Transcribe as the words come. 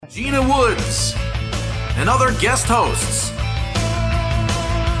Gina Woods, and other guest hosts.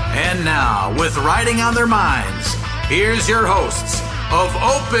 And now, with riding on their minds, here's your hosts of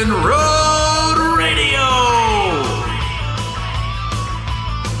Open Road Radio.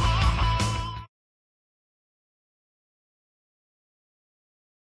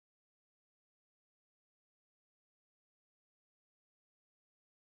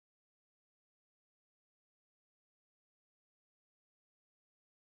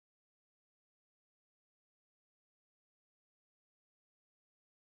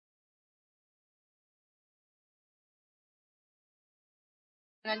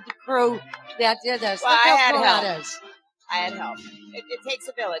 And the crew that did this. Well, Look I how had cool help. that is. I had help. It takes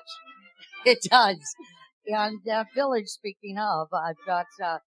a village. It does. And village, speaking of, I've got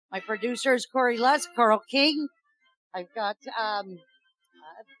my producers, Corey Les, Carl King. I've got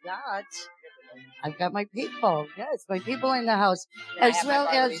my people. Yes, my people in the house. As well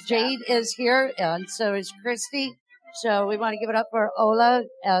as Jade is here, and so is Christy. So we want to give it up for Ola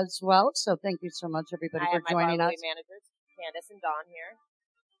as well. So thank you so much, everybody, for joining us. Managers, Candace and Dawn here.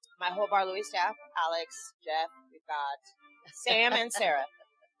 My whole Bar Louie staff, Alex, Jeff, we've got Sam and Sarah.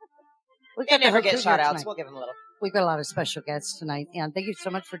 They never get shout outs. We'll give them a little. We've got a lot of special guests tonight, and thank you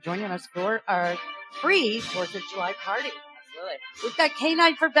so much for joining us for our free 4th of July party. Absolutely. We've got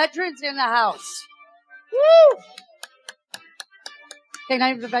K9 for Veterans in the house. Woo!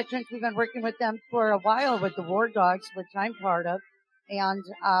 K9 for Veterans, we've been working with them for a while with the War Dogs, which I'm part of. And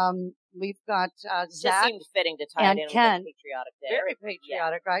we've got Zach just seemed fitting to tie and it in Ken. with a patriotic day. Very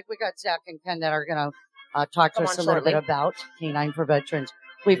patriotic, right? We got Zach and Ken that are going to talk to us a little shortly. bit about K9 for Veterans.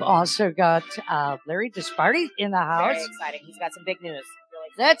 We've also got Larry Disparty in the house. Very exciting. He's got some big news. Really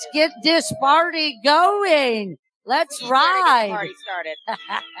Let's get Disparty going. Let's ride. The party started.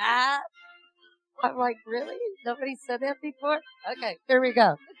 I'm like, really? Nobody said that before? Okay, here we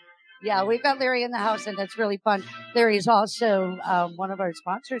go. Yeah, we've got Larry in the house, and that's really fun. Larry is also one of our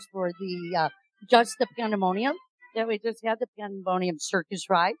sponsors for the Just the Pandemonium that we just had, the Pandemonium Circus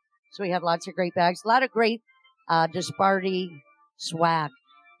Ride. So we have lots of great bags, a lot of great Disparty swag.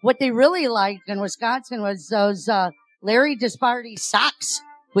 What they really liked in Wisconsin was those Larry Disparty socks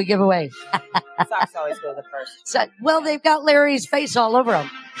we give away. Socks always go the first. So, well, they've got Larry's face all over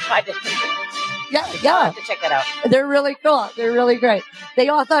them. I did. Yeah. I'll have to check that out. They're really cool. They're really great. They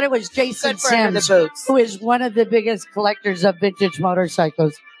all thought it was Jason Sims, who is one of the biggest collectors of vintage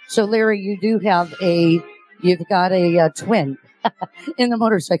motorcycles. So, Larry, you've got a twin in the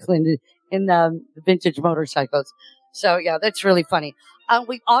motorcycle, in the vintage motorcycles. So, yeah, that's really funny.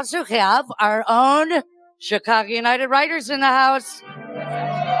 We also have our own Chicago United Riders in the house.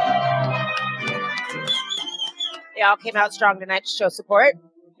 They all came out strong tonight to show support.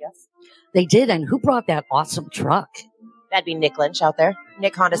 Yes. They did. And who brought that awesome truck? That'd be Nick Lynch out there.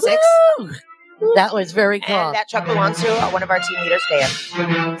 Nick Honda 6. Woo! That was very cool. And that truck belongs to one of our team leaders,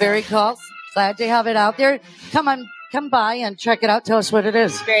 Dan. Very cool. Glad to have it out there. Come by and check it out. Tell us what it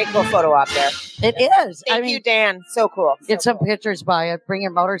is. Very cool photo op there. It is. Thank you, Dan. So cool. Get some pictures by it. Bring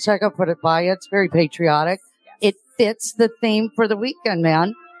your motorcycle, put it by it. It's very patriotic. Yes. It fits the theme for the weekend,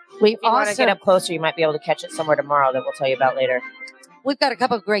 man. If you want to get up closer, you might be able to catch it somewhere tomorrow that we'll tell you about later. We've got a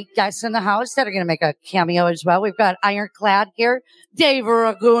couple of great guests in the house that are going to make a cameo as well. We've got Ironclad here. Dave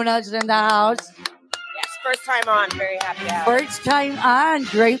Raguna's in the house. Yes, first time on. Very happy to have him. First time on.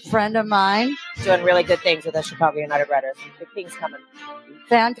 Great friend of mine. Doing really good things with the Chicago United Riders. Big things coming.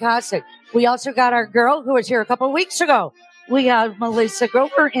 Fantastic. We also got our girl who was here a couple of weeks ago. We have Melissa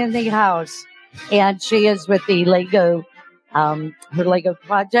Grover in the house. And she is with the Lego, her Lego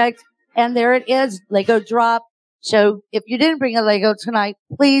project. And there it is, Lego drop. So if you didn't bring a Lego tonight,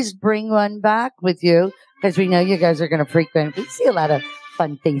 please bring one back with you because we know you guys are going to frequent. We see a lot of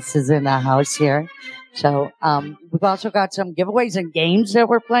fun faces in the house here. So we've also got some giveaways and games that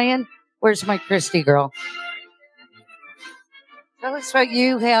we're playing. Where's my Christy girl? Tell us what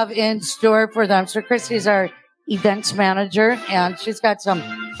you have in store for them. So Christy's our events manager, and she's got some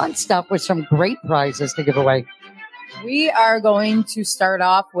fun stuff with some great prizes to give away. We are going to start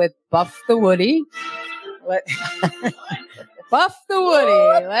off with Buff the Woody. Buff the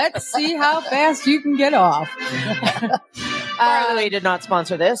Woody. Let's see how fast you can get off. Louie did not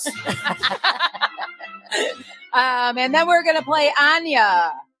sponsor this. And then we're going to play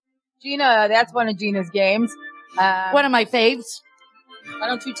Anya. Gina, that's one of Gina's games. One of my faves. Why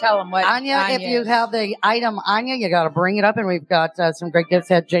don't you tell them what Anya, if you have the item Anya, you got to bring it up. And we've got some great gifts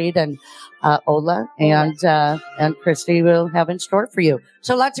that Jade and Ola and Christy will have in store for you.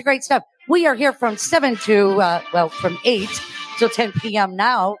 So lots of great stuff. We are here from 7 to, from 8 till 10 p.m.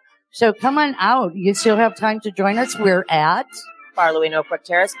 now. So come on out. You still have time to join us. We're at Bar Louie, Oakbrook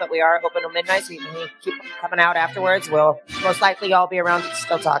Terrace, but we are open till midnight, so you can keep coming out afterwards. We'll most likely all be around to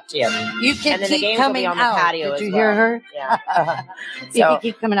still talk to you. You can and then keep the games coming will be on out. the patio. Did you as hear well. her? Yeah. You can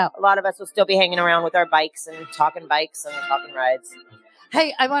keep coming out. A lot of us will still be hanging around with our bikes and talking rides.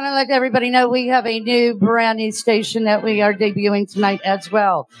 Hey, I want to let everybody know we have a brand new station that we are debuting tonight as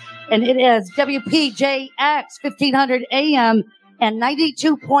well. And it is WPJX 1500 AM and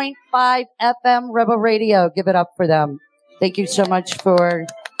 92.5 FM Rebel Radio. Give it up for them. Thank you so much for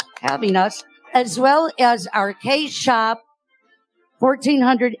having us. As well as our K-Shop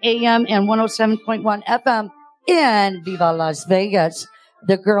 1400 AM and 107.1 FM in Viva Las Vegas.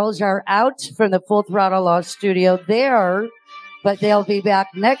 The girls are out from the Full Throttle Law Studio there, but they'll be back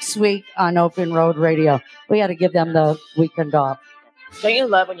next week on Open Road Radio. We got to give them the weekend off. Don't you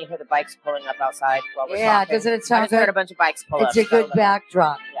love when you hear the bikes pulling up outside while we're talking? Doesn't it sound I just heard a bunch of bikes pull up. It's a good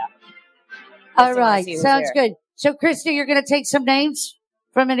backdrop. Yeah. All right. Sounds good. So, Christy, you're going to take some names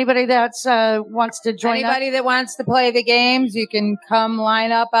from anybody that wants to join Anybody that wants to play the games, you can come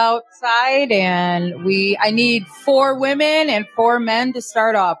line up outside, and I need 4 women and 4 men to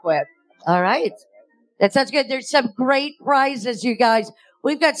start off with. All right. That sounds good. There's some great prizes, you guys.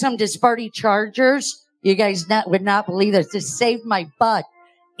 We've got some Disparty Chargers. You guys would not believe this. This saved my butt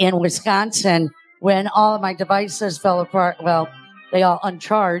in Wisconsin when all of my devices fell apart. Well, they all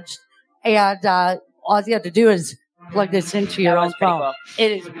uncharged. And all you have to do is plug this into your own phone. Cool.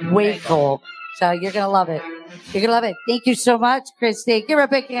 It is way cool. So you're going to love it. You're going to love it. Thank you so much, Christy. Give her a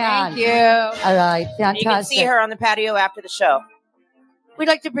big hand. Thank you. All right. Fantastic. You can see her on the patio after the show. We'd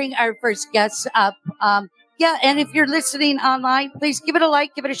like to bring our first guests up. And if you're listening online, please give it a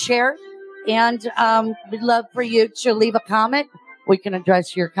like, give it a share. And we'd love for you to leave a comment. We can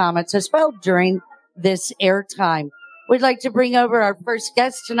address your comments as well during this airtime. We'd like to bring over our first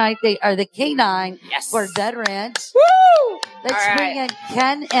guest tonight. They are the K9 for veterans. Woo! Let's bring in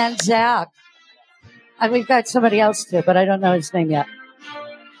Ken and Zach. And we've got somebody else too, but I don't know his name yet.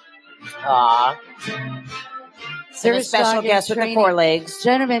 Aw. And a special guest with the 4 legs.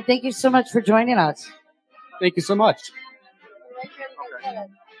 Gentlemen, thank you so much for joining us. Thank you so much.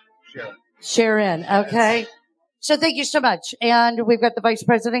 Sharon, okay. So thank you so much. And we've got the vice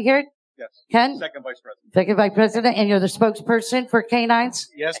president here. Yes. Ken? Second vice president. Second vice president, and you're the spokesperson for K9s?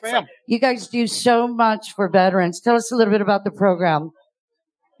 Yes, ma'am. You guys do so much for veterans. Tell us a little bit about the program.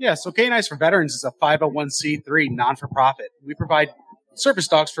 Yeah, so K9s for Veterans is a 501c3 non-for-profit. We provide service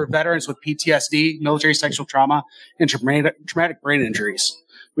dogs for veterans with PTSD, military sexual trauma, and traumatic brain injuries.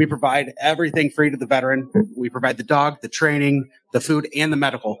 We provide everything free to the veteran. We provide the dog, the training, the food, and the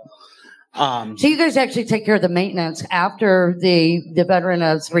medical. So you guys actually take care of the maintenance after the veteran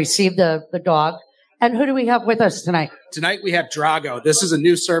has received the dog. And who do we have with us tonight? Tonight we have Drago. This is a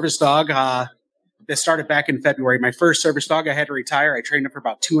new service dog that started back in February. My first service dog, I had to retire. I trained him for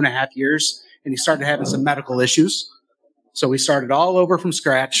about 2.5 years, and he started having some medical issues. So we started all over from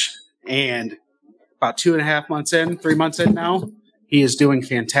scratch, and about 2.5 months in, 3 months in now, he is doing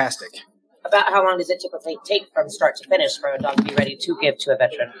fantastic. About how long does it typically take from start to finish for a dog to be ready to give to a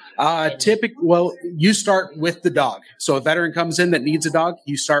veteran? Well, you start with the dog. So a veteran comes in that needs a dog,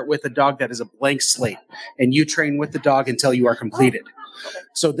 you start with a dog that is a blank slate, and you train with the dog until you are completed.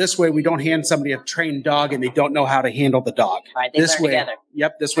 So this way, we don't hand somebody a trained dog and they don't know how to handle the dog. All right, they learn together.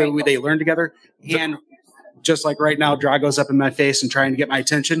 Yep, this way they learn together. And just like right now, Drago's up in my face and trying to get my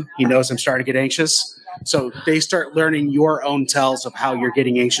attention. He knows I'm starting to get anxious. So they start learning your own tells of how you're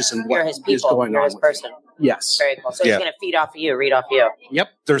getting anxious and what is going on. You're his person. Yes. Very cool. So he's going to feed off of you, read off of you. Yep.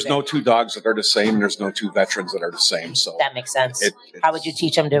 There's no 2 dogs that are the same. There's no 2 veterans that are the same. So that makes sense. How would you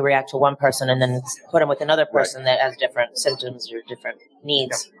teach them to react to one person and then put them with another person that has different symptoms or different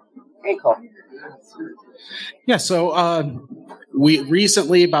needs? Very cool. Yeah. So we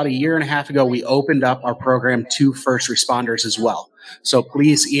recently, about 1.5 years ago, we opened up our program to first responders as well. So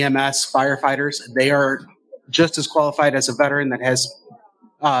police, EMS, firefighters, they are just as qualified as a veteran that has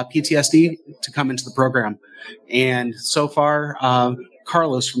PTSD to come into the program. And so far,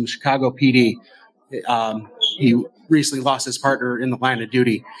 Carlos from Chicago PD, he recently lost his partner in the line of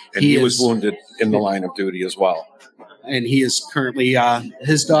duty. And he was wounded in the line of duty as well. And he is currently,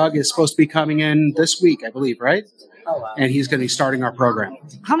 his dog is supposed to be coming in this week, I believe, right? Oh, wow. And he's going to be starting our program.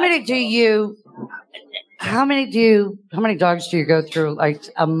 How many dogs do you go through like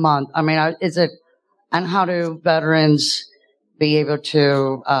a month? I mean, and how do veterans be able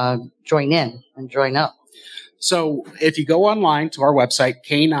to join in and join up? So if you go online to our website,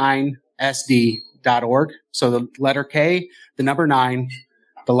 k9sd.org, so the letter K, the number 9,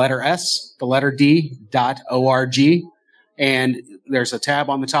 the letter S, the letter D.org, and there's a tab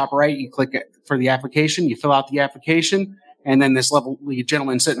on the top right. You click it for the application, you fill out the application, And then this lovely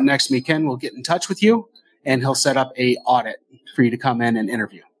gentleman sitting next to me, Ken, will get in touch with you, and he'll set up a audit for you to come in and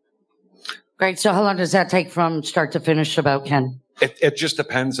interview. Great. So how long does that take from start to finish about, Ken? It just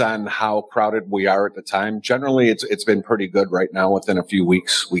depends on how crowded we are at the time. Generally, it's been pretty good right now. Within a few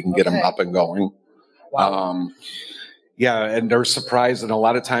weeks, we can get them up and going. Wow. Yeah, and they're surprised. And a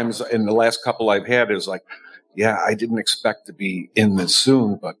lot of times in the last couple I've had is like, yeah, I didn't expect to be in this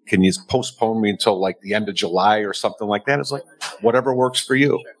soon, but can you postpone me until like the end of July or something like that? It's like, whatever works for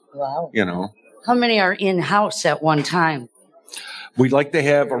you. Wow. You know. How many are in-house at one time? We'd like to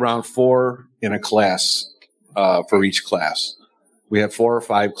have around 4 in a class for each class. We have 4 or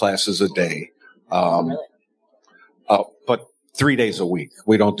 5 classes a day, but 3 days a week.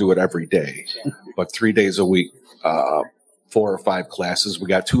 We don't do it every day, but 3 days a week, 4 or 5 classes. We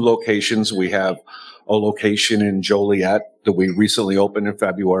got 2 locations. We have a location in Joliet that we recently opened in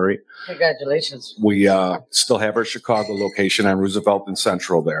February. Congratulations. We still have our Chicago location on Roosevelt and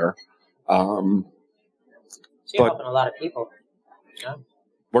Central there. So you're helping a lot of people. Yeah.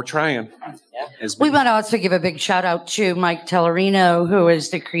 We're trying. Yeah. We want to also give a big shout out to Mike Tellerino, who is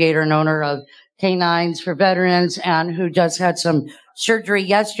the creator and owner of Canines for Veterans and who just had some surgery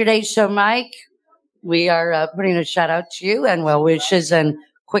yesterday. So, Mike, we are putting a shout out to you and well wishes and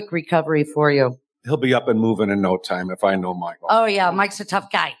quick recovery for you. He'll be up and moving in no time if I know Michael. Oh, yeah. Mike's a tough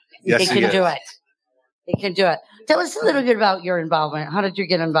guy. Yes, he can is. do it. He can do it. Tell us a little bit about your involvement. How did you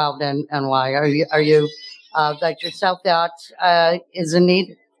get involved and why? Are you like yourself that is in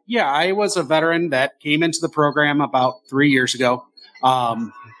need? Yeah, I was a veteran that came into the program about 3 years ago.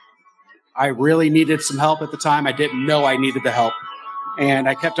 I really needed some help at the time. I didn't know I needed the help. And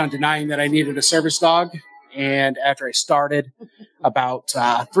I kept on denying that I needed a service dog. And after I started, about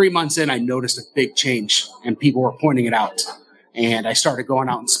 3 months in, I noticed a big change and people were pointing it out. And I started going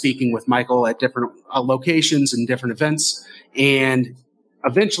out and speaking with Michael at different locations and different events. And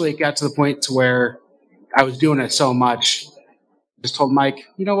eventually it got to the point to where I was doing it so much. I just told Mike,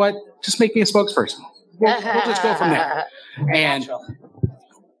 you know what? Just make me a spokesperson. We'll just go from there. And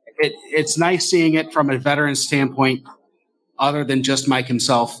it's nice seeing it from a veteran standpoint, other than just Mike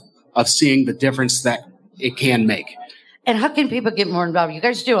himself, of seeing the difference that it can make. And how can people get more involved? You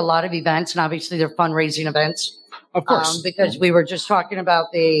guys do a lot of events, and obviously they're fundraising events. Of course. Because we were just talking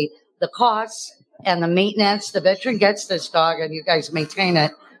about the costs and the maintenance. The veteran gets this dog, and you guys maintain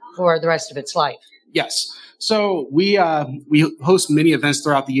it for the rest of its life. Yes. So we host many events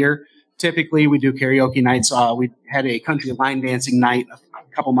throughout the year. Typically, we do karaoke nights. We had a country line dancing night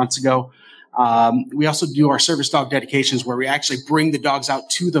a couple months ago. We also do our service dog dedications where we actually bring the dogs out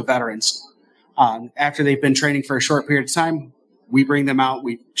to the veterans. After they've been training for a short period of time, we bring them out.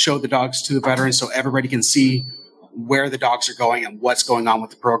 We show the dogs to the veterans so everybody can see where the dogs are going and what's going on with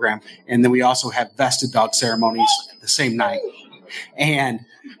the program. And then we also have vested dog ceremonies the same night. And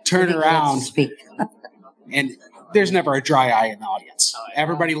turn around, and there's never a dry eye in the audience.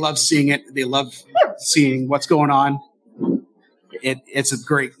 Everybody loves seeing it. They love seeing what's going on. It's a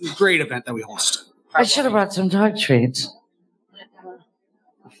great event that we host. I should have brought some dog treats.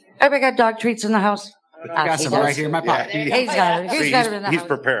 Everybody got dog treats in the house? I got some right here in my pocket. Yeah, He's got it. He's got it in the house. He's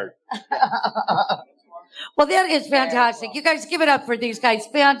prepared. Well, that is fantastic. You guys give it up for these guys.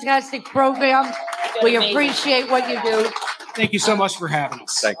 Fantastic program. We appreciate what you do. Thank you so much for having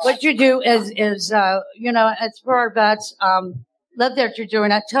us. Thanks. What you do is it's for our vets. Love that you're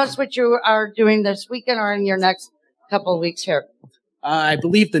doing it. Tell us what you are doing this weekend or in your next couple of weeks here. I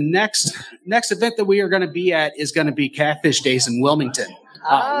believe the next event that we are going to be at is going to be Catfish Days in Wilmington.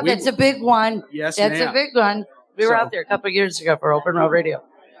 That's a big one. Yes, that's ma'am. a big one. We were out there a couple of years ago for Open Road Radio.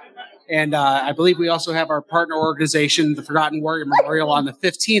 And I believe we also have our partner organization, the Forgotten Warrior Memorial, on the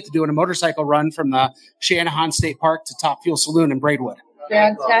 15th, doing a motorcycle run from the Shanahan State Park to Top Fuel Saloon in Braidwood.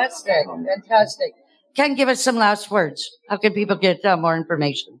 Fantastic. Fantastic. Ken, give us some last words. How can people get more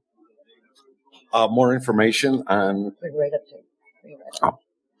information? More information on... Right up to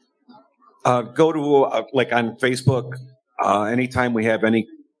go to, like on Facebook, anytime we have any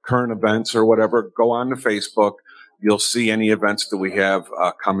current events or whatever, go on to Facebook. You'll see any events that we have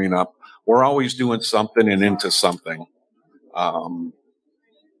coming up. We're always doing something and into something.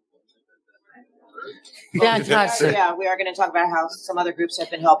 Fantastic. Yeah, we are going to talk about how some other groups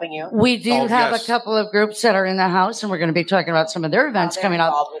have been helping you. We do have yes. a couple of groups that are in the house, and we're going to be talking about some of their events They're coming up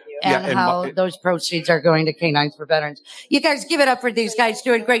involved with you. and Yeah, and how those proceeds are going to Canines for Veterans. You guys give it up for these guys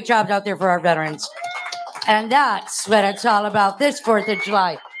doing great jobs out there for our veterans. And that's what it's all about this 4th of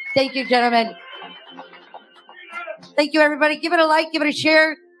July. Thank you, gentlemen. Thank you, everybody. Give it a like, give it a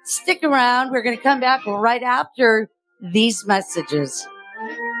share. Stick around. We're going to come back right after these messages.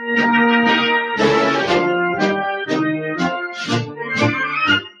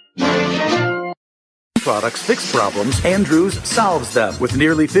 products fix problems, Andrews solves them. With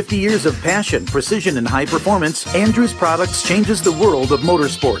nearly 50 years of passion, precision, and high performance, Andrews Products changes the world of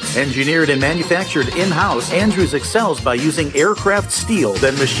motorsports. Engineered and manufactured in-house, Andrews excels by using aircraft steel,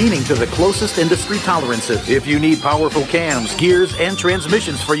 then machining to the closest industry tolerances. If you need powerful cams, gears, and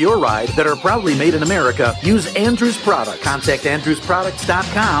transmissions for your ride that are proudly made in America, use Andrews Products. Contact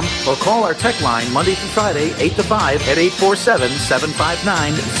AndrewsProducts.com or call our tech line Monday through Friday, 8 to 5 at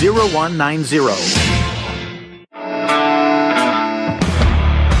 847-759-0190.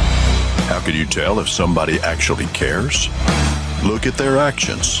 How can you tell if somebody actually cares? Look at their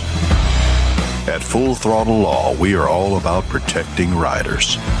actions. At Full Throttle Law, we are all about protecting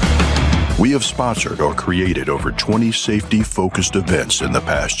riders. We have sponsored or created over 20 safety-focused events in the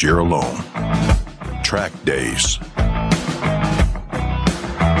past year alone. Track days,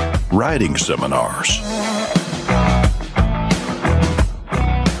 riding seminars,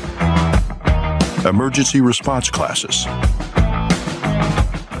 emergency response classes,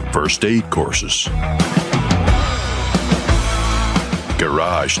 first aid courses,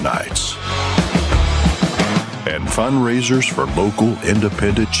 garage nights, and fundraisers for local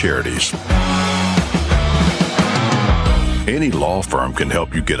independent charities. Any law firm can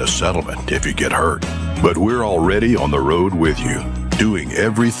help you get a settlement if you get hurt, but we're already on the road with you, doing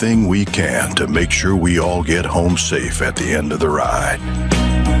everything we can to make sure we all get home safe at the end of the ride.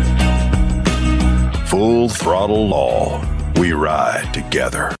 Full Throttle Law. We ride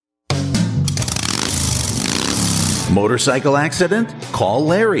together. Motorcycle accident? Call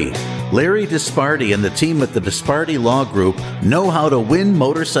Larry. Larry Disparty and the team at the Disparty Law Group know how to win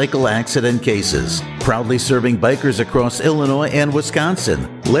motorcycle accident cases. Proudly serving bikers across Illinois and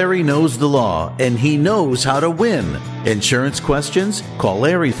Wisconsin, Larry knows the law and he knows how to win. Insurance questions? Call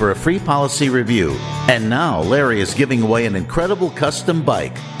Larry for a free policy review. And now Larry is giving away an incredible custom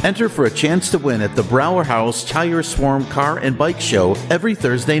bike. Enter for a chance to win at the Brower House Tire Swarm Car and Bike Show every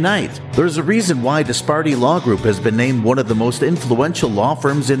Thursday night. There's a reason why Disparty Law Group has been named one of the most influential law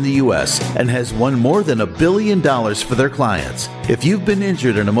firms in the U.S. and has won more than $1 billion for their clients. If you've been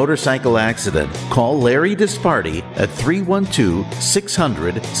injured in a motorcycle accident, call Larry Disparty at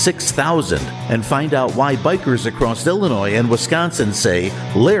 312-600-6000 and find out why bikers across Illinois and Wisconsin say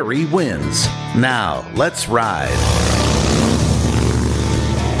Larry wins. Now, let's ride.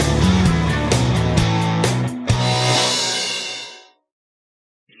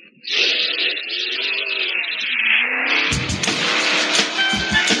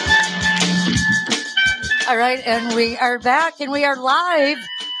 All right, and we are back, and we are live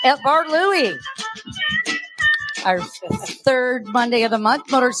at Bar Louie. Our third Monday of the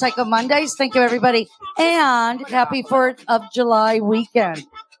month, Motorcycle Mondays. Thank you, everybody, and happy 4th of July weekend.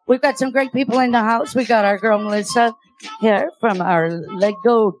 We've got some great people in the house. We got our girl Melissa here from our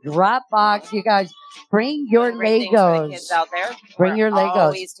Lego drop box. You guys, bring your Legos. Kids out there, bring your Legos.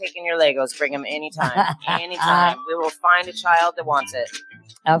 Always taking your Legos. Bring them anytime. Anytime. We will find a child that wants it.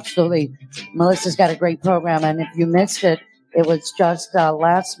 Absolutely. Melissa's got a great program, and if you missed it, it was just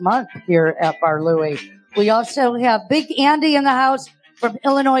last month here at Bar Louie. We also have Big Andy in the house from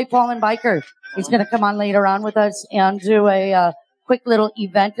Illinois Fallen Biker. He's going to come on later on with us and do a quick little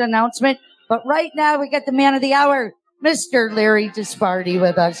event announcement. But right now, we got the man of the hour, Mr. Larry Disparty,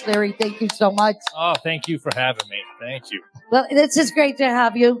 with us. Larry, thank you so much. Oh, thank you for having me. Thank you. Well, this is great to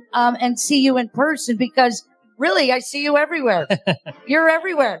have you and see you in person because really, I see you everywhere. You're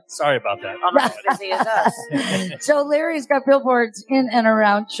everywhere. Sorry about that. I'm not going to see us. So Larry's got billboards in and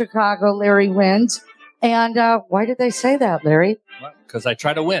around Chicago. Larry wins. And why did they say that, Larry? Because I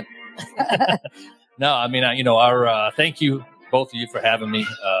try to win. No, I mean, thank you, both of you, for having me.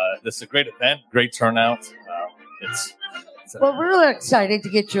 This is a great event, great turnout. Well, we're really excited to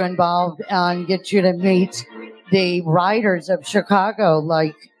get you involved and get you to meet the riders of Chicago,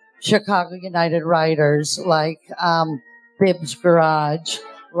 like Chicago United Riders, like Bibbs Garage,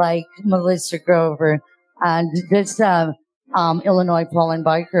 like Melissa Grover, and this Illinois Fallen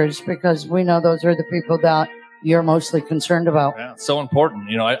Bikers, because we know those are the people that you're mostly concerned about. Yeah, it's so important.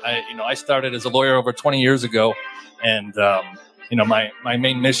 I started as a lawyer over 20 years ago, and my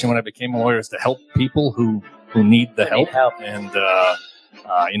main mission when I became a lawyer is to help people who need the help. And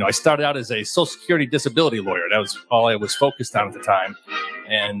I started out as a Social Security disability lawyer. That was all I was focused on at the time.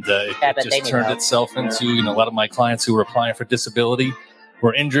 And it just turned itself into, a lot of my clients who were applying for disability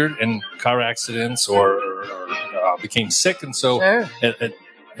were injured in car accidents or became sick. And so it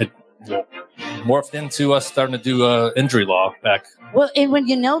morphed into us starting to do injury law back. Well, and when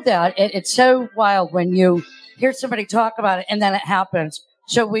you know that, it's so wild when you hear somebody talk about it and then it happens.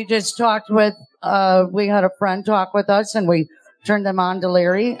 So we just talked with, we had a friend talk with us and we turned them on to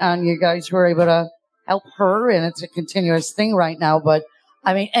Larry, and you guys were able to help her, and it's a continuous thing right now. But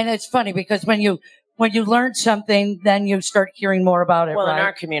I mean, and it's funny because when you learn something, then you start hearing more about it. Well, right? in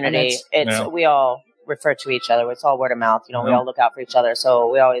our community, we all refer to each other. It's all word of mouth. We all look out for each other. So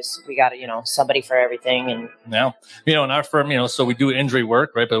we got somebody for everything. And in our firm, so we do injury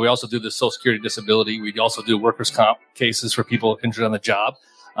work, right? But we also do the Social Security disability. We also do workers' comp cases for people injured on the job.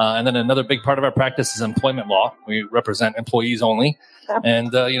 And then another big part of our practice is employment law. We represent employees only.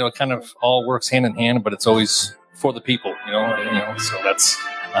 And, it kind of all works hand in hand, but it's always for the people, so that's,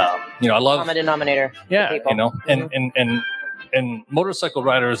 I love common denominator. Yeah. People. And motorcycle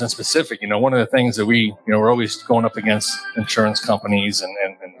riders in specific, one of the things that we're always going up against insurance companies and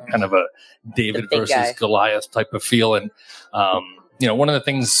kind of a David versus Goliath type of feel. And, one of the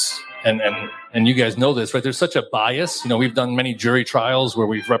things, and you guys know this, right? There's such a bias. We've done many jury trials where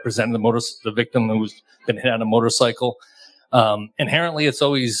we've represented the victim who's been hit on a motorcycle. Inherently, it's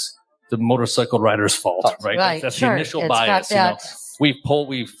always the motorcycle rider's fault, right? That's the initial bias.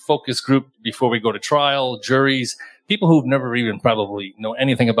 We focus group before we go to trial, juries, people who've never even probably know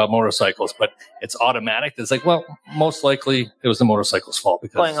anything about motorcycles, but it's automatic. It's like, well, most likely it was the motorcycle's fault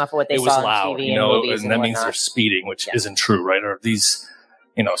because going off of what they it was saw loud, on TV and movies and that means they're speeding, which isn't true, right? Or these,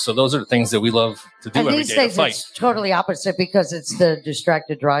 so those are the things that we love to do every day to fight. These days it's totally opposite because it's the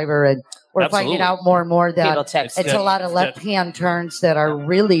distracted driver, and we're finding out more and more that it's a lot of left-hand turns that are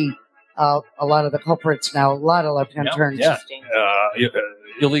really a lot of the culprits now. A lot of left-hand turns. Yeah.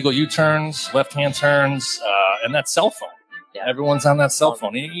 Illegal U-turns, left-hand turns, and that cell phone. Yeah. Everyone's on that cell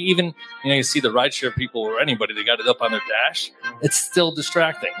phone. Even, you see the rideshare people or anybody, they got it up on their dash. It's still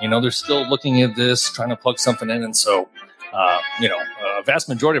distracting. They're still looking at this, trying to plug something in. And so, a vast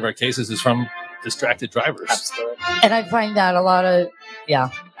majority of our cases is from distracted drivers. Absolutely. And I find that a lot of,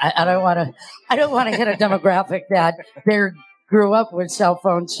 I don't want to hit a demographic that they grew up with cell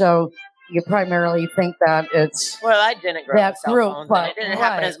phones. So you primarily think that it's I didn't grow up with cell phones, but it didn't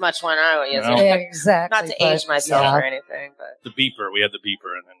happen as much when I was exactly. Not to age myself or anything, but the beeper. We had the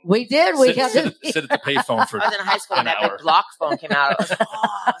beeper, and then we did. We had sit at the payphone for. I was in high school and that big block phone came out.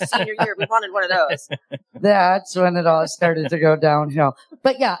 I was like, senior year, we wanted one of those. That's when it all started to go downhill.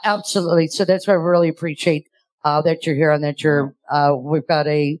 But yeah, absolutely. So that's why I really appreciate that you're here and that you're. We've got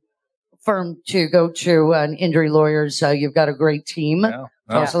a firm to go to, and injury lawyers. You've got a great team. Yeah.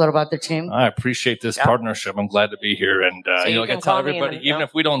 Tell us a little about the team. I appreciate this partnership. I'm glad to be here. And, I can tell everybody, even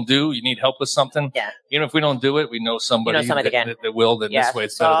if we don't you need help with something. Yeah. Even if we don't do it, we know somebody, that will. Then this way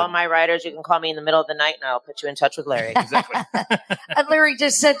it's so all my riders, you can call me in the middle of the night and I'll put you in touch with Larry. Exactly. And Larry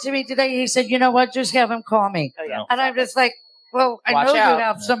just said to me today, he said, you know what, just have him call me. Oh, yeah. And I'm just like, well, I know you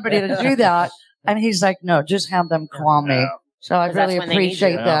have somebody to do that. And he's like, no, just have them call me. So I really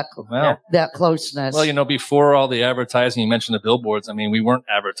appreciate that closeness. Well, before all the advertising, you mentioned the billboards. I mean, we weren't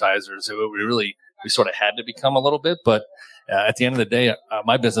advertisers. We sort of had to become a little bit. But at the end of the day,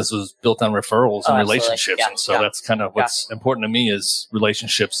 my business was built on referrals and relationships. Yeah, and so that's kind of what's important to me is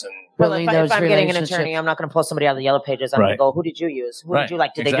relationships. And well, if I'm getting an attorney, I'm not going to pull somebody out of the yellow pages. I'm going to go, who did you use? Who did you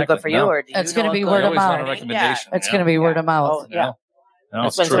like? Did they do good for you? Or it's going to be word of mouth. It's going to be word of mouth. Oh, yeah.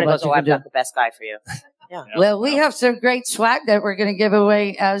 That's when somebody goes, I've got the best guy for you. Yeah. Well, we have some great swag that we're going to give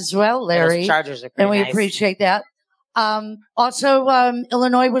away as well, Larry. Those chargers are pretty and we appreciate that. Also,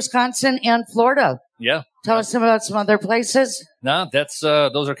 Illinois, Wisconsin, and Florida. Yeah. Tell us about some other places. No, that's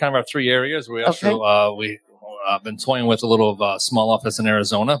those are kind of our three areas. We also we've been toying with a little small office in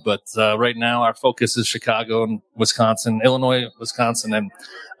Arizona, but right now our focus is Chicago and Wisconsin, Illinois, Wisconsin,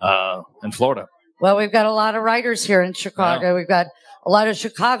 and Florida. Well, we've got a lot of riders here in Chicago. Yeah. We've got a lot of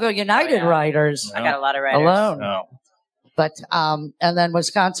Chicago United riders. I got a lot of riders. Alone. No. But, and then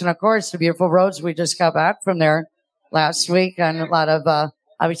Wisconsin, of course, the beautiful roads. We just got back from there last week, and a lot of,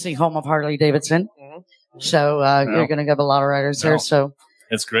 obviously home of Harley Davidson. Mm-hmm. So, you're going to get a lot of riders there. So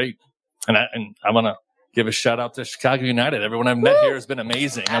it's great. And I want to give a shout out to Chicago United. Everyone I've met here has been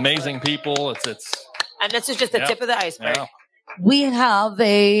amazing. Absolutely. Amazing people. And this is just the tip of the iceberg. Yeah. We have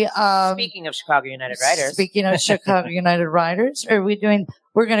speaking of Chicago United riders. Speaking of Chicago United riders, we're going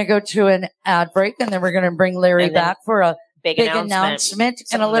to go to an ad break, and then we're going to bring Larry back for a big announcement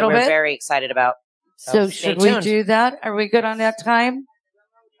in a little bit. We're very excited about. So should we do that? Are we good on that time?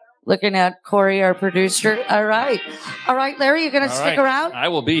 Looking at Corey, our producer. All right, Larry, you're going to stick around? I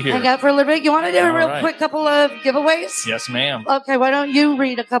will be here. Hang out for a little bit. You want to do a real quick couple of giveaways? Yes, ma'am. Okay, why don't you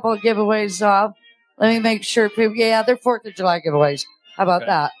read a couple of giveaways off? Let me make sure. Yeah, they're 4th of July giveaways. How about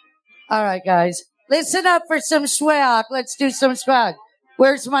that? All right, guys. Listen up for some swag. Let's do some swag.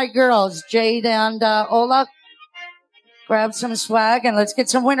 Where's my girls? Jade and Ola? Grab some swag and let's get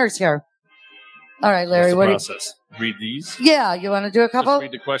some winners here. All right, Larry, what do you... process? Read these? Yeah, you want to do a couple? Just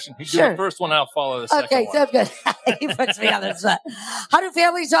read the question. You Sure. do the first one, I'll follow the second Okay, one. sounds good. He puts me on the spot. How do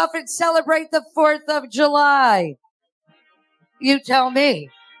families often celebrate the 4th of July? You tell me.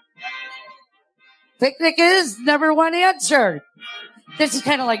 Picnic is number one answer. This is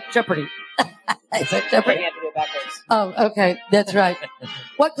kind of like Jeopardy. Is it Jeopardy? You have to do it backwards. Oh, okay. That's right.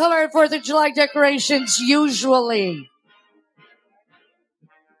 What color are 4th of July decorations usually?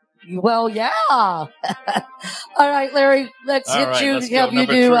 Well, yeah. All right, Larry, let's hit you to help you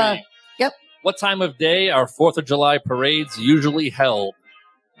do. Yep. What time of day are 4th of July parades usually held?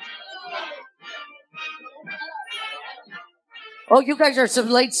 Oh, you guys are some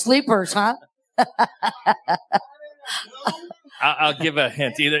late sleepers, huh? I'll give a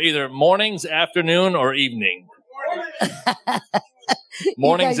hint. Either mornings, afternoon, or evening.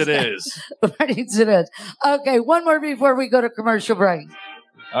 Mornings it is. Mornings it is. Okay, one more before we go to commercial break.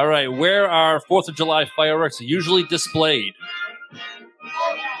 All right. Where are 4th of July fireworks usually displayed?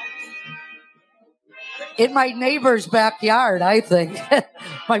 In my neighbor's backyard, I think.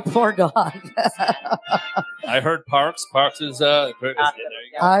 My poor dog. I heard Parks. Parks is there you go.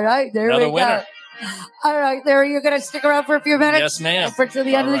 All right, there Another we winner. go. All right, Larry, you're going to stick around for a few minutes? Yes, ma'am. For to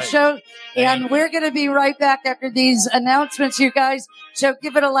the end of the show. And we're going to be right back after these announcements, you guys. So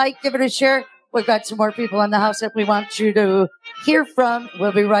give it a like, give it a share. We've got some more people in the house that we want you to hear from.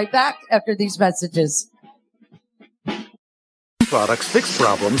 We'll be right back after these messages. Products fix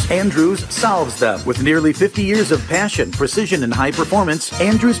problems, Andrews solves them. With nearly 50 years of passion, precision, and high performance,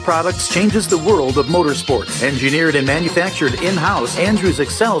 Andrews Products changes the world of motorsports. Engineered and manufactured in-house, Andrews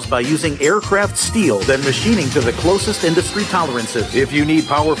excels by using aircraft steel, then machining to the closest industry tolerances. If you need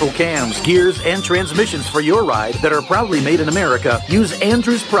powerful cams, gears, and transmissions for your ride that are proudly made in America, use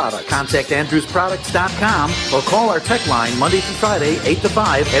Andrews Products. Contact AndrewsProducts.com or call our tech line Monday through Friday, 8 to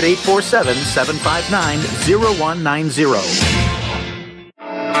 5 at 847-759-0190.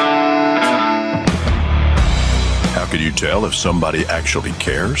 How can you tell if somebody actually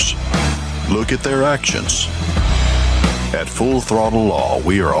cares? Look at their actions. At Full Throttle Law,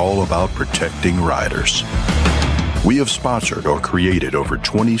 we are all about protecting riders. We have sponsored or created over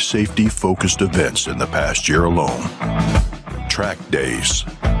 20 safety-focused events in the past year alone. Track days,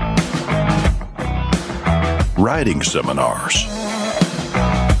 riding seminars,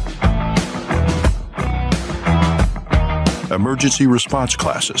 emergency response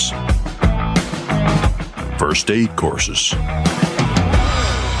classes, first aid courses,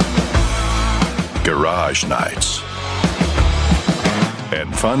 garage nights,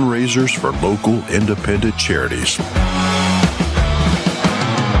 and fundraisers for local independent charities.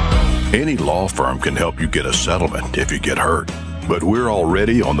 Any law firm can help you get a settlement if you get hurt, but we're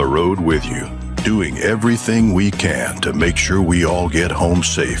already on the road with you, doing everything we can to make sure we all get home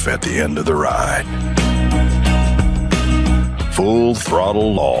safe at the end of the ride. Full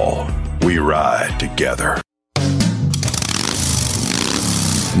Throttle Law. We ride together.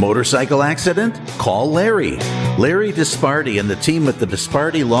 Motorcycle accident? Call Larry. Larry Disparty and the team at the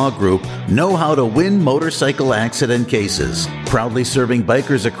Disparty Law Group know how to win motorcycle accident cases. Proudly serving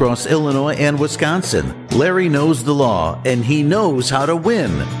bikers across Illinois and Wisconsin, Larry knows the law and he knows how to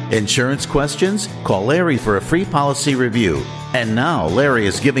win. Insurance questions? Call Larry for a free policy review. And now Larry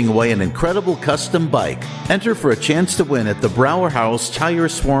is giving away an incredible custom bike. Enter for a chance to win at the Brower House Tire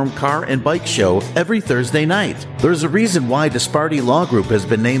Swarm Car and Bike Show every Thursday night. There's a reason why Disparty Law Group has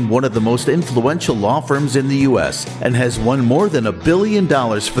been named one of the most influential law firms in the U.S. and has won more than $1 billion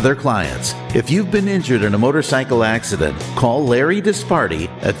for their clients. If you've been injured in a motorcycle accident, call Larry Disparty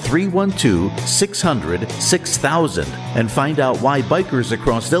at 312-600-6000 and find out why bikers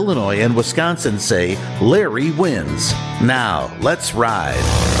across Illinois and Wisconsin say Larry wins. Now, let's ride.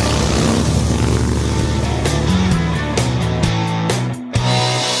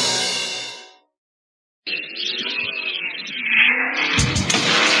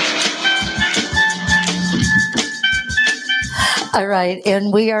 All right,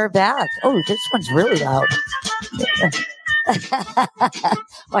 and we are back. Oh, this one's really loud.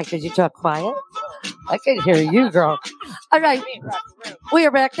 Why, could you talk quiet? I can hear you, girl. All right, we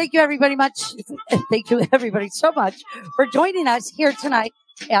are back. Thank you, everybody, much. Thank you, everybody, so much for joining us here tonight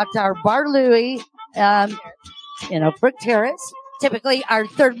at our Bar Louie, Brook Terrace. Typically our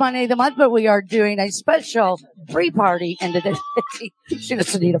third Monday of the month, but we are doing a special free party. And she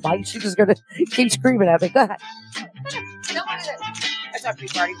doesn't need a bite. She's just going to keep screaming at me. Go ahead. That's our free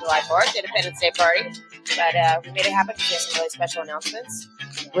party, July 4th, Independence Day party. But we made it happen because we have some really special announcements.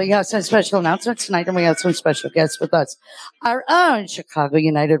 We have some special announcements tonight, and we have some special guests with us. Our own Chicago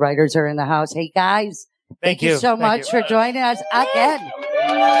United Riders are in the house. Hey, guys. Thank you so much for joining us again.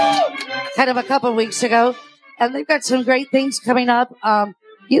 kind of a couple weeks ago, and they've got some great things coming up.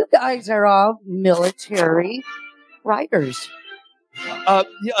 You guys are all military riders. A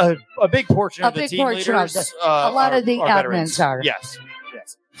big portion of the big team portion leaders. of a lot of the admins veterans. are. Yes.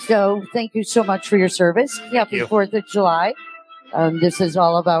 So thank you so much for your service. Happy you. 4th of July. This is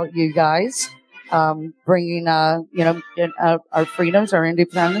all about you guys bringing, our freedoms, our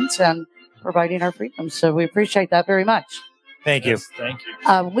independence, and providing our freedoms. So we appreciate that very much. Thank you. Yes, thank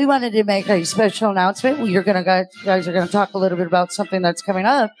you. We wanted to make a special announcement. You guys are going to talk a little bit about something that's coming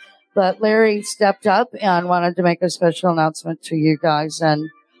up, but Larry stepped up and wanted to make a special announcement to you guys.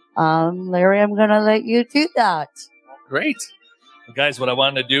 And Larry, I'm going to let you do that. Great. Well, guys, what I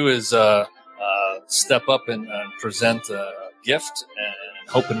wanted to do is step up and present a gift, and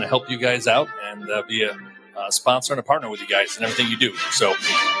hoping to help you guys out and be a sponsor and a partner with you guys in everything you do. So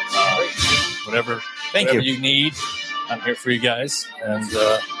whatever you need, I'm here for you guys. And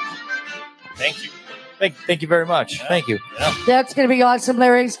thank you. Thank you very much. Yeah. Thank you. Yeah. That's going to be awesome.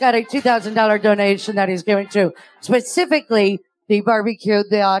 Larry's got a $2,000 donation that he's giving to specifically the barbecue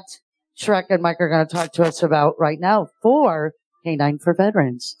that Shrek and Mike are going to talk to us about right now for K9 for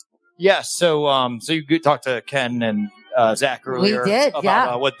Veterans. Yes. So you could talk to Ken and Zach earlier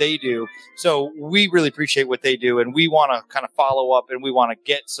about what they do. So we really appreciate what they do, and we want to kind of follow up, and we want to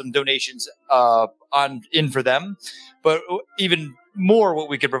get some donations in for them. But even more, what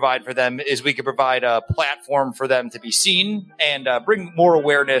we could provide for them is we could provide a platform for them to be seen and bring more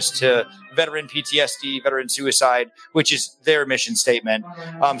awareness to veteran PTSD, veteran suicide, which is their mission statement.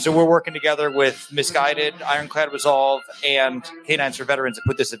 So we're working together with Misguided, Ironclad Resolve, and K9s for Veterans to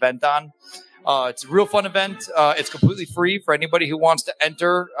put this event on. It's a real fun event. It's completely free for anybody who wants to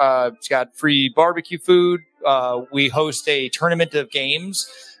enter. It's got free barbecue food. We host a tournament of games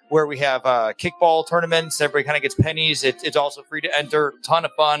where we have kickball tournaments. Everybody kind of gets pennies. It's also free to enter. Ton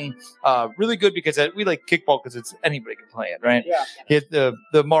of fun. Really good because we like kickball because it's anybody can play it, right? Yeah.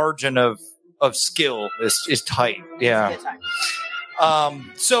 The margin of skill is tight. Yeah.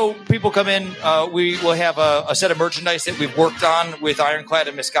 So people come in. We will have a set of merchandise that we've worked on with Ironclad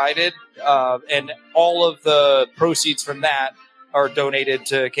and Misguided, and all of the proceeds from that are donated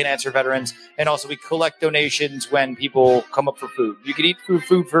to K9s for Veterans. And also we collect donations when people come up for food. You can eat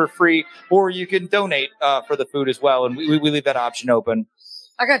food for free, or you can donate for the food as well. And we leave that option open.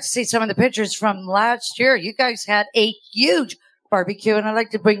 I got to see some of the pictures from last year. You guys had a huge barbecue, and I'd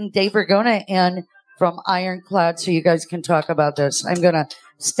like to bring Dave Ragona in from Ironclad so you guys can talk about this. I'm going to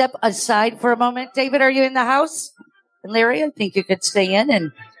step aside for a moment. David, are you in the house? And Larry, I think you could stay in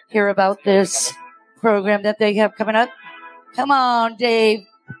and hear about this program that they have coming up. Come on, Dave.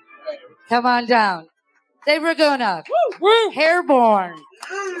 Come on down. Dave Ragona. Woo! Hairborn.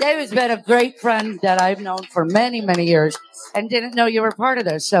 Dave has been a great friend that I've known for many, many years and didn't know you were part of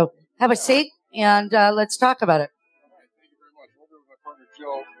this. So have a seat and let's talk about it.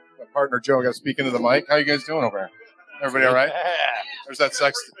 My partner Joe, got to speak into the mic. How you guys doing over there? Everybody all right? There's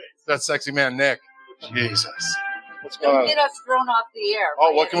that sexy man, Nick. Jesus. What's going on? Get us thrown off the air.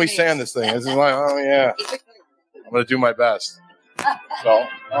 Oh, what can we say on this thing? This is like, oh, yeah. I'm going to do my best. So,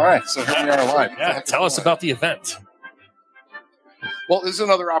 all right. So here we are live. Yeah, tell us about the event. Well, this is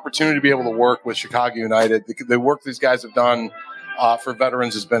another opportunity to be able to work with Chicago United. The work these guys have done for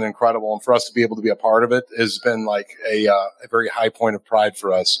veterans has been incredible. And for us to be able to be a part of it has been like a very high point of pride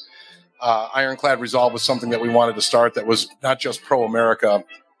for us. Ironclad Resolve was something that we wanted to start that was not just pro-America,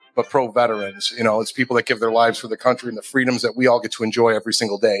 but pro-veterans. You know, it's people that give their lives for the country and the freedoms that we all get to enjoy every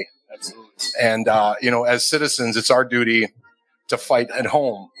single day. Absolutely. And, as citizens, it's our duty to fight at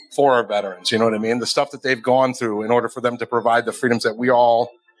home for our veterans. You know what I mean? The stuff that they've gone through in order for them to provide the freedoms that we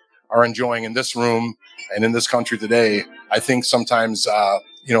all are enjoying in this room and in this country today, I think sometimes,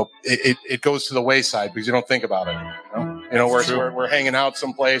 it goes to the wayside because you don't think about it. We're hanging out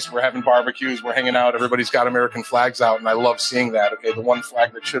someplace, we're having barbecues, we're hanging out, everybody's got American flags out, and I love seeing that. Okay, the one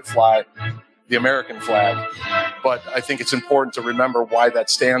flag that should fly, the American flag. But I think it's important to remember why that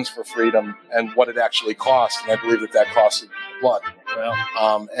stands for freedom and what it actually costs, and I believe that costs blood.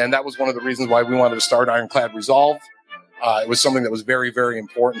 Well, and that was one of the reasons why we wanted to start Ironclad Resolve. It was something that was very, very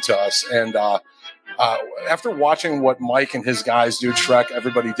important to us. And after watching what Mike and his guys do, Shrek,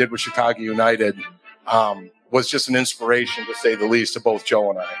 everybody did with Chicago United, was just an inspiration, to say the least, to both Joe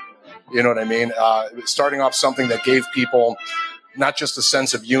and I. You know what I mean? Starting off something that gave people not just a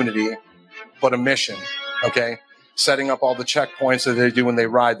sense of unity, but a mission, okay? Setting up all the checkpoints that they do when they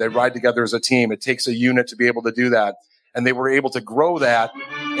ride. They ride together as a team. It takes a unit to be able to do that. And they were able to grow that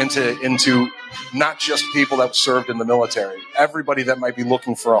into not just people that served in the military. Everybody that might be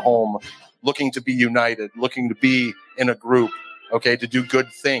looking for a home, looking to be united, looking to be in a group, okay, to do good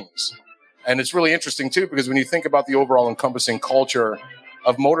things. And it's really interesting too, because when you think about the overall encompassing culture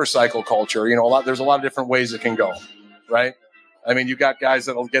of motorcycle culture, there's a lot of different ways it can go, right? I mean, you got guys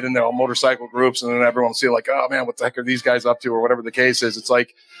that'll get in their motorcycle groups, and then everyone will see like, oh man, what the heck are these guys up to, or whatever the case is. It's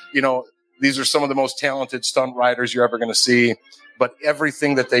like, these are some of the most talented stunt riders you're ever going to see, but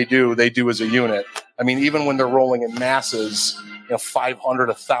everything that they do as a unit. I mean, even when they're rolling in masses, 500,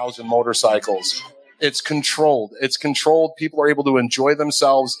 1,000 motorcycles, it's controlled. It's controlled. People are able to enjoy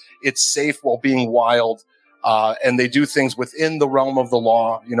themselves. It's safe while being wild. And they do things within the realm of the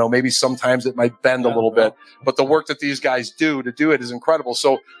law. Maybe sometimes it might bend a little bit, but the work that these guys do to do it is incredible.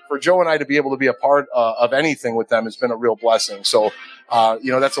 So for Joe and I to be able to be a part of anything with them has been a real blessing. So,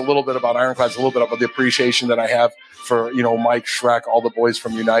 that's a little bit about Ironclad. It's a little bit about the appreciation that I have for, Mike, Shrek, all the boys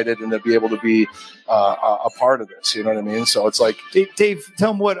from United, and to be able to be a part of this. You know what I mean? So it's like, Dave,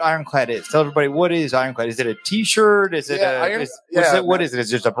 tell them what Ironclad is. Tell everybody, what is Ironclad? Is it a T-shirt? Is it what is it?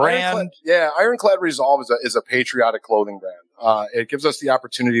 Is it a brand? Ironclad Resolve is a patriotic clothing brand. It gives us the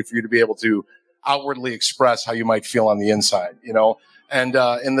opportunity for you to be able to outwardly express how you might feel on the inside, And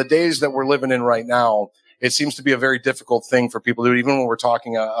in the days that we're living in right now, it seems to be a very difficult thing for people to do, even when we're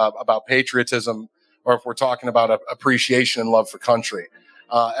talking about patriotism, or if we're talking about appreciation and love for country.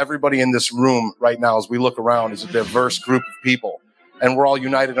 Everybody in this room right now, as we look around, is a diverse group of people, and we're all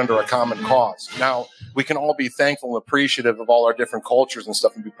united under a common cause. Now, we can all be thankful and appreciative of all our different cultures and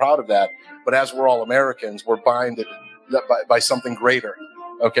stuff and be proud of that. But as we're all Americans, we're binded by something greater,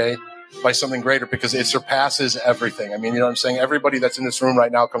 okay? By something greater, because it surpasses everything. I mean, you know what I'm saying? Everybody that's in this room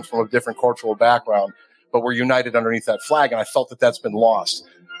right now comes from a different cultural background, but we're united underneath that flag, and I felt that that's been lost.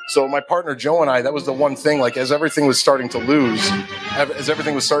 So my partner Joe and I, that was the one thing, like as everything was starting to lose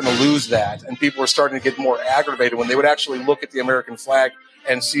that, and people were starting to get more aggravated when they would actually look at the American flag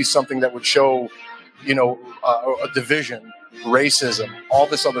and see something that would show, a division, racism, all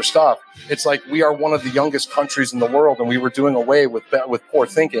this other stuff. It's like we are one of the youngest countries in the world, and we were doing away with poor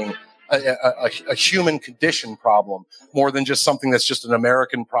thinking, a human condition problem, more than just something that's just an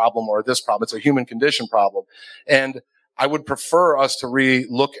American problem or this problem. It's a human condition problem. And I would prefer us to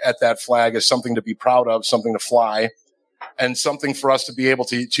re-look at that flag as something to be proud of, something to fly, and something for us to be able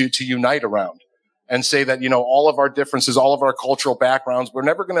to unite around and say that, all of our differences, all of our cultural backgrounds, we're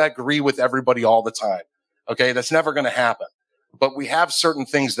never going to agree with everybody all the time. Okay. That's never going to happen, but we have certain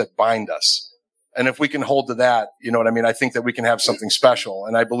things that bind us. And if we can hold to that, you know what I mean? I think that we can have something special.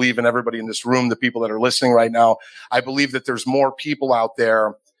 And I believe in everybody in this room, the people that are listening right now, I believe that there's more people out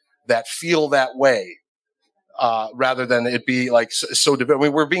there that feel that way. Rather than it be like so. I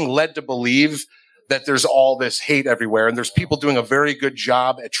mean, we're being led to believe that there's all this hate everywhere, and there's people doing a very good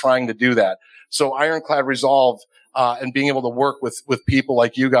job at trying to do that. So Ironclad Resolve, and being able to work with people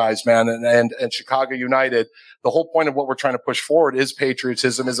like you guys, man, and Chicago United. The whole point of what we're trying to push forward is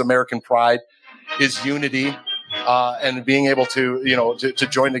patriotism, is American pride, is unity, and being able to, to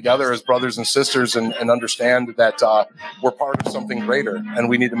join together as brothers and sisters and understand that we're part of something greater, and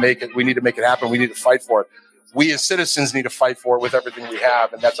we need to make it. We need to make it happen. We need to fight for it. We as citizens need to fight for it with everything we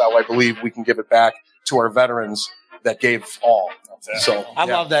have, and that's how I believe we can give it back to our veterans that gave all. So I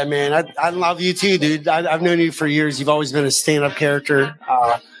love that, man. I love you too, dude. I've known you for years. You've always been a stand-up character.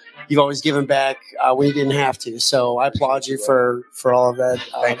 You've always given back when you didn't have to. So I applaud you for all of that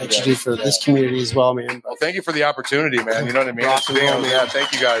that you do for this community as well, man. Well, thank you for the opportunity, man. You know what I mean? Yeah,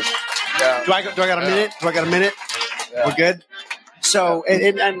 thank you guys. Yeah. Do I got a minute? Do I got a minute? Yeah. We're good. So,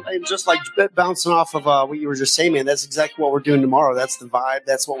 and just like bouncing off of what you were just saying, man, that's exactly what we're doing tomorrow. That's the vibe.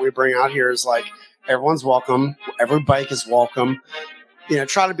 That's what we bring out here is like everyone's welcome. Every bike is welcome.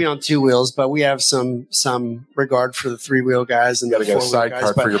 Try to be on two wheels, but we have some regard for the 3-wheel guys and you got to get a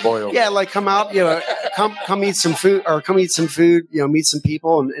sidecar for your boy. Yeah, like come out, come eat some food meet some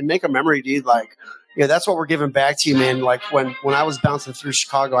people and make a memory, dude. Like, that's what we're giving back to you, man. Like when I was bouncing through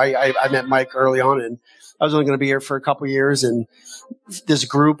Chicago, I met Mike early on, and I was only going to be here for a couple of years, and this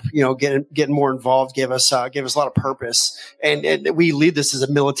group, getting more involved gave us a lot of purpose. And we lead this as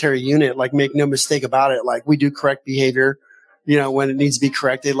a military unit. Like, make no mistake about it. Like, we do correct behavior, when it needs to be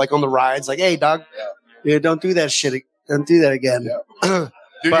corrected. Like on the rides, like, hey, dog, don't do that shit. Don't do that again. Yeah.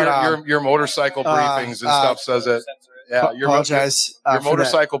 Dude, your motorcycle briefings and stuff says it. Yeah, apologize. Your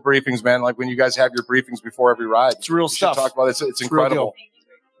motorcycle briefings, man. Like when you guys have your briefings before every ride, it's real stuff. Talk about it. It's incredible.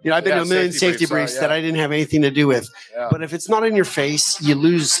 I've been to a million safety briefs that I didn't have anything to do with. Yeah. But if it's not in your face, you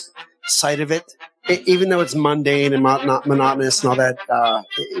lose sight of it. Even though it's mundane and not monotonous and all that,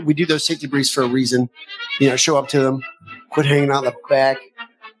 we do those safety briefs for a reason. Show up to them, quit hanging out in the back.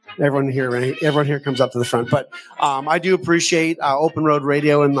 Everyone here comes up to the front. But I do appreciate Open Road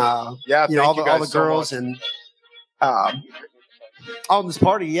Radio and all the girls and on this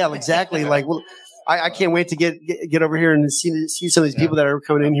party. Yeah, exactly. Like, well, I can't wait to get over here and see some of these people that are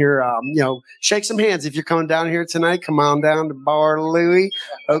coming in here. Shake some hands if you're coming down here tonight. Come on down to Bar Louie,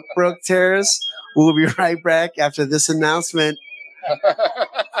 Oak Brook Terrace. We'll be right back after this announcement.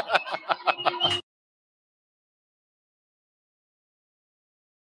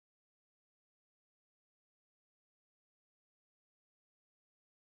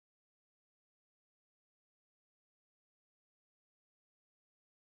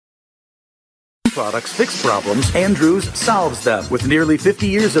 Products fix problems, Andrews solves them. With nearly 50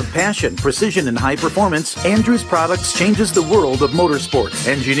 years of passion, precision, and high performance, Andrews Products changes the world of motorsports.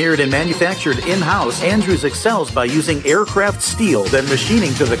 Engineered and manufactured in-house, Andrews excels by using aircraft steel, then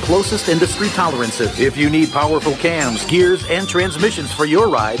machining to the closest industry tolerances. If you need powerful cams, gears, and transmissions for your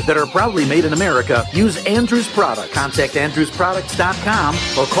ride that are proudly made in America, use Andrews Products. Contact AndrewsProducts.com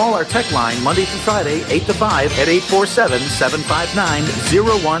or call our tech line Monday through Friday, 8 to 5 at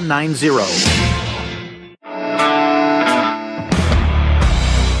 847-759-0190.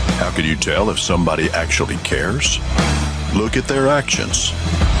 How can you tell if somebody actually cares? Look at their actions.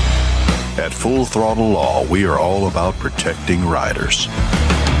 At Full Throttle Law, we are all about protecting riders.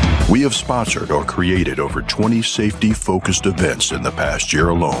 We have sponsored or created over 20 safety-focused events in the past year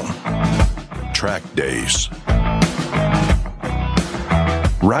alone. Track days,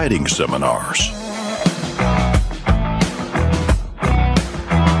 riding seminars,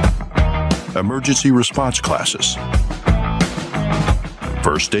 emergency response classes,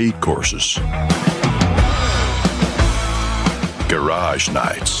 first aid courses, garage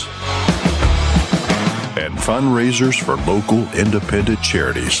nights, and fundraisers for local independent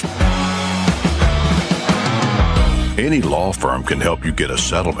charities. Any law firm can help you get a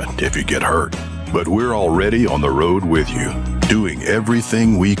settlement if you get hurt, but we're already on the road with you, doing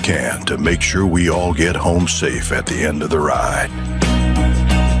everything we can to make sure we all get home safe at the end of the ride.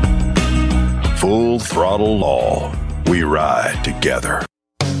 Full Throttle Law. We ride together.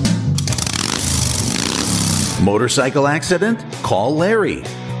 Motorcycle accident? Call Larry.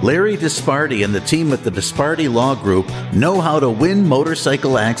 Larry Disparty and the team at the Disparty Law Group know how to win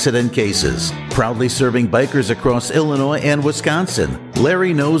motorcycle accident cases. Proudly serving bikers across Illinois and Wisconsin,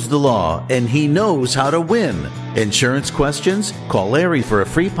 Larry knows the law and he knows how to win. Insurance questions? Call Larry for a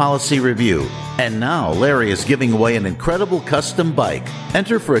free policy review. And now Larry is giving away an incredible custom bike.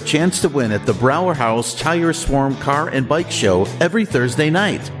 Enter for a chance to win at the Brower House Tire Swarm Car and Bike Show every Thursday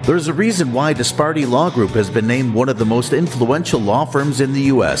night. There's a reason why Disparty Law Group has been named one of the most influential law firms in the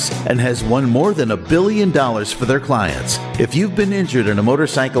U.S. and has won more than $1 billion for their clients. If you've been injured in a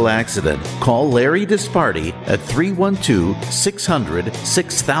motorcycle accident, call Larry Disparty at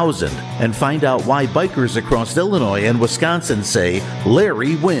 312-600-6000 and find out why bikers across Illinois and Wisconsin say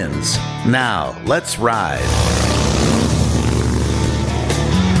Larry wins. Now, let's ride.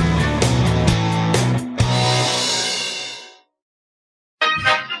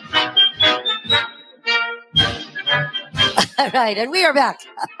 All right, and we are back.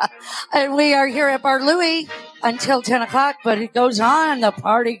 And we are here at Bar Louie until 10 o'clock, but it goes on. The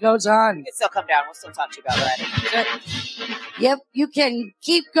party goes on. You can still come down. We'll still talk to you about riding. Yep, you can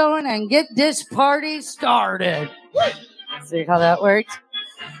keep going and get this party started. See how that works?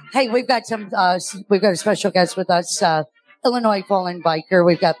 Hey, we've got a special guest with us, Illinois Fallen Biker.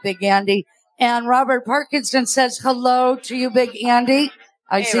 We've got Big Andy, and Robert Parkinson says hello to you, Big Andy.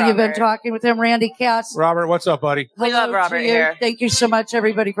 I see Robert. You've been talking with him, Randy Cass. Robert, what's up, buddy? We love Robert here. Thank you so much,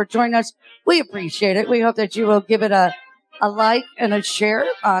 everybody, for joining us. We appreciate it. We hope that you will give it a like and a share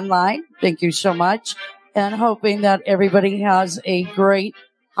online. Thank you so much. And hoping that everybody has a great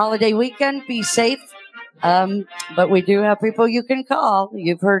holiday weekend. Be safe. But we do have people you can call.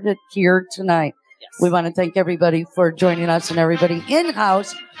 You've heard it here tonight. Yes. We want to thank everybody for joining us and everybody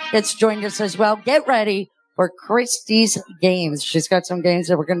in-house that's joined us as well. Get ready for Christy's games. She's got some games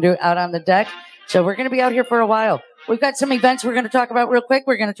that we're going to do out on the deck. So we're going to be out here for a while. We've got some events we're going to talk about real quick.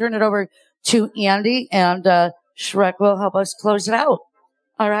 We're going to turn it over to Andy, and Shrek will help us close it out.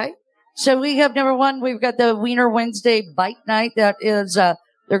 All right. So we have number one. We've got the Wiener Wednesday Bike Night. That is,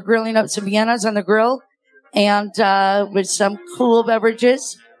 they're grilling up some Viennas on the grill and with some cool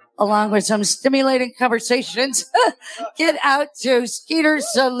beverages along with some stimulating conversations. Get out to Skeeter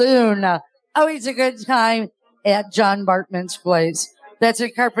Saloon. Always a good time at John Bartman's place. That's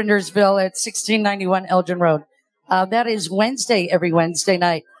in Carpentersville at 1691 Elgin Road. That is Wednesday, every Wednesday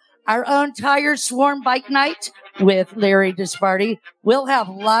night. Our own Tire Swarm Bike Night with Larry Disparty. We'll have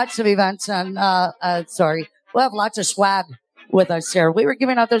lots of events on, we'll have lots of swag with us here. We were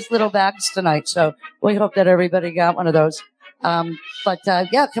giving out those little bags tonight, so we hope that everybody got one of those. But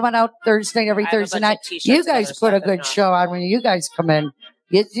yeah, come on out Thursday, every Thursday night. You guys put a good show on when you guys come in.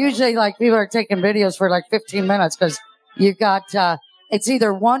 It's usually like people are taking videos for like 15 minutes because you got, it's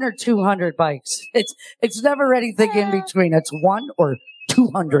either 1 or 200 bikes. It's never anything in between. It's 1 or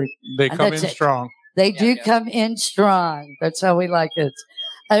 200. They come in strong. They do come in strong. That's how we like it.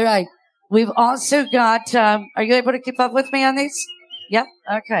 All right. We've also got, are you able to keep up with me on these? Yep.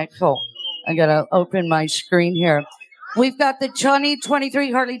 Okay, cool. I got to open my screen here. We've got the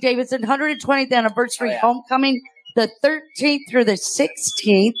 2023 Harley Davidson 120th anniversary homecoming, the 13th through the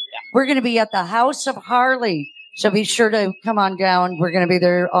 16th. We're going to be at the House of Harley. So be sure to come on down. We're going to be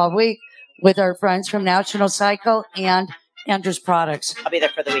there all week with our friends from National Cycle and Andrews Products. I'll be there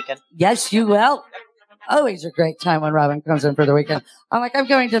for the weekend. Yes, you will. Always a great time when Robin comes in for the weekend. I'm like, I'm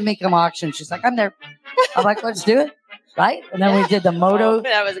going to Meekum Auction. She's like, I'm there. I'm like, let's do it. Right? And then we did the Moto.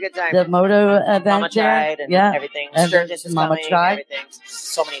 That was a good time. The Moto event. Mama tried and everything. Sturgis is Mama coming, tried. everything.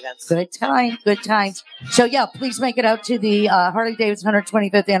 So many events. Good time. Good times. So yeah, please make it out to the Harley Davidson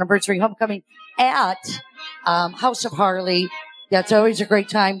 125th anniversary homecoming at House of Harley. That's always a great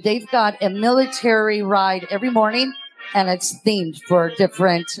time. They've got a military ride every morning, and it's themed for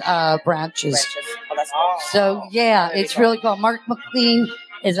different branches. Oh, that's cool. So yeah, it's really cool. Mark McLean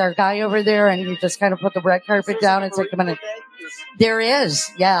is our guy over there, and he just kind of put the red carpet down and take a minute. There is,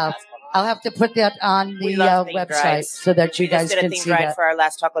 yeah. I'll have to put that on the website so that you guys can see that. We just did a themed ride for our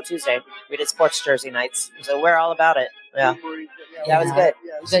last Taco Tuesday. We did sports jersey nights, so we're all about it. Yeah, that was good.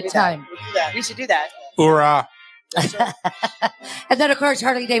 Good time. We should do that. Hoorah. And then, of course,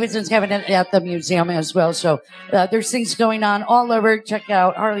 Harley Davidson's having it at the museum as well. So there's things going on all over. Check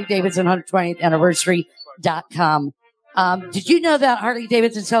out Harley Davidson 120th anniversary.com. Did you know that Harley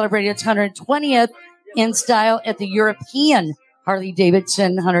Davidson celebrated its 120th in style at the European Harley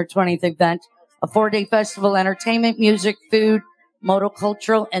Davidson 120th event, a 4-day festival, entertainment, music, food,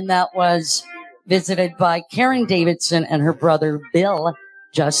 motocultural, and that was visited by Karen Davidson and her brother Bill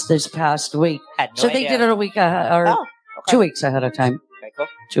just this past week. So they did it a week or 2 weeks ahead of time. Very cool.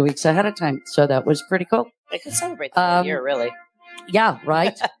 2 weeks ahead of time. So that was pretty cool. They could celebrate the whole year, really. Yeah,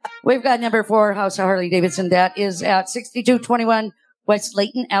 right. We've got number 4, House of Harley Davidson. That is at 6221 West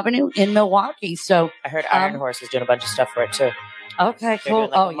Layton Avenue in Milwaukee. So I heard Iron Horse is doing a bunch of stuff for it too. Okay, cool.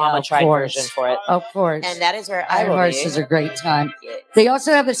 Like Mama Tried version for it. Of course. And that is where I Iron will Horse be. is a great time. They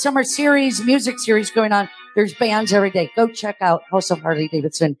also have the summer series, music series going on. There's bands every day. Go check out House of Harley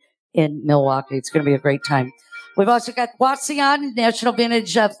Davidson in Milwaukee. It's going to be a great time. We've also got Wasion National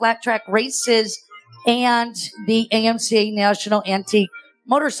Vintage Flat Track Races and the AMCA National Antique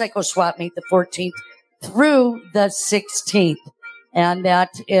Motorcycle Swap Meet the 14th through the 16th. And that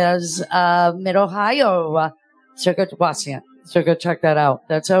is Mid-Ohio. So go to Wasion. So go check that out.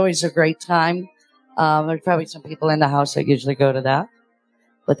 That's always a great time. There's probably some people in the house that usually go to that,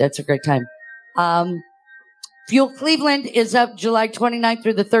 but that's a great time. Fuel Cleveland is up July 29th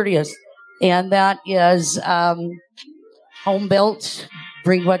through the 30th. And that is home built.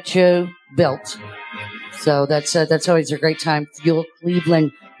 Bring what you built. So that's always a great time. Fuel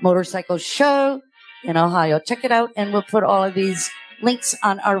Cleveland Motorcycle Show in Ohio. Check it out, and we'll put all of these links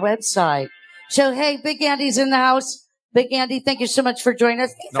on our website. So, hey, Big Andy's in the house. Big Andy, thank you so much for joining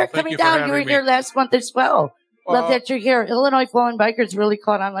us. Thanks for coming down. You were here last month as well. Love that you're here. Illinois Fallen Bikers really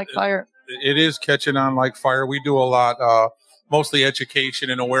caught on like fire. It is catching on like fire. We do a lot, mostly education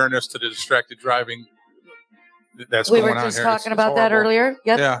and awareness to the distracted driving. That's we going on were just here. talking about that earlier.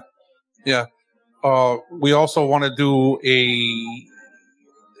 Yep. Yeah. We also want to do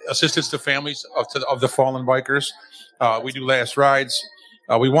a assistance to families of the fallen bikers. We do last rides.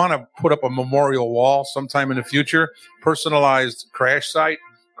 We want to put up a memorial wall sometime in the future, personalized crash site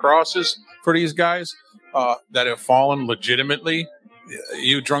crosses for these guys that have fallen legitimately.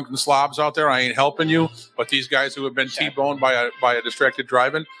 You drunken slobs out there, I ain't helping you. But these guys who have been T-boned by a distracted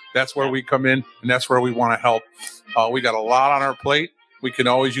driving, that's where we come in, and that's where we want to help. We got a lot on our plate. We can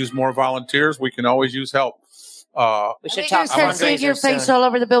always use more volunteers. We can always use help. We should talk about seeing your face all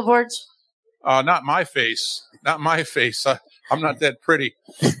over the billboards. Not my face. Not my face. I'm not that pretty.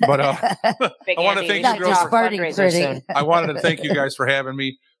 But I want to thank you girls. I wanted to thank you guys for having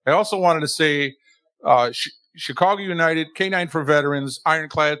me. I also wanted to say Chicago United, K9 for Veterans,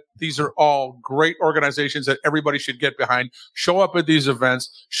 Ironclad, these are all great organizations that everybody should get behind. Show up at these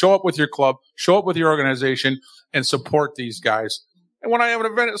events, show up with your club, show up with your organization, and support these guys. And when I have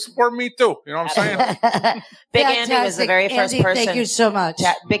an event, support me too. You know what I'm saying? Big Andy was the very first person. Thank you so much.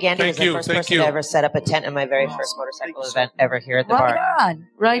 Big Andy was the first person to ever set up a tent in my very first motorcycle event ever here at the bar.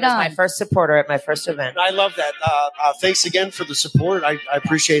 Right on. My first supporter at my first event. I love that. Thanks again for the support. I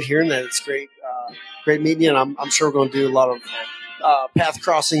appreciate hearing that. It's great. great meeting you, and I'm sure we're going to do a lot of path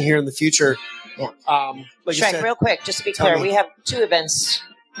crossing here in the future. Yeah. Like you Shrek, said, real quick, just to be clear, we have 2 events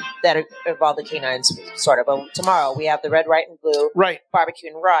that involve the canines, sort of. But tomorrow we have the Red, White, and Blue barbecue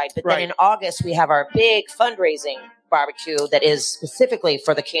and ride. But then in August we have our big fundraising barbecue that is specifically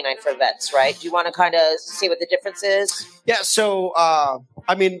for the canine for vets, right? Do you want to kind of see what the difference is? Yeah. So,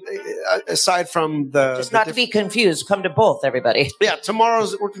 I mean, aside from just not to be confused, come to both, everybody. Yeah.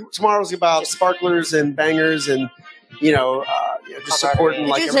 Tomorrow's about sparklers and bangers, and just supporting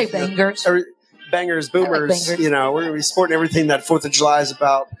Did you say bangers? Bangers, boomers. Bangers. We're going to be supporting everything that 4th of July is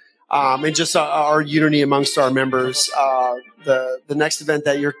about, and just our unity amongst our members. The next event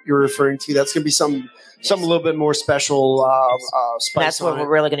that you're referring to, that's going to be some a little bit more special. Spice. That's where we're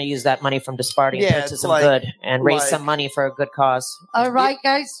really going to use that money from Disparity and put to some good and raise some money for a good cause. All right,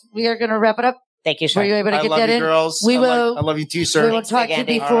 guys, we are going to wrap it up. Thank you, Shrek. Were you able to get love that you, in? Girls. I love you too, sir. We will talk to you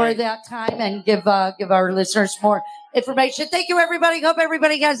before that time and give our listeners more information. Thank you, everybody. Hope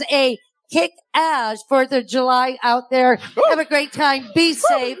everybody has a kick-ass 4th of July out there. Have a great time. Be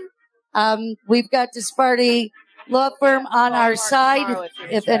safe. We've got Disparity Law Firm on our side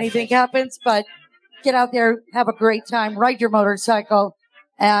if anything happens, but get out there, have a great time, ride your motorcycle,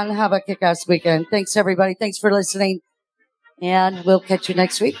 and have a kick-ass weekend. Thanks, everybody. Thanks for listening. And we'll catch you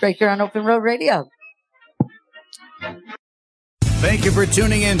next week right here on Open Road Radio. Thank you for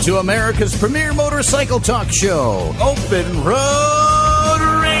tuning in to America's premier motorcycle talk show, Open Road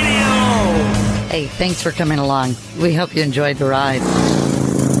Radio. Hey, thanks for coming along. We hope you enjoyed the ride.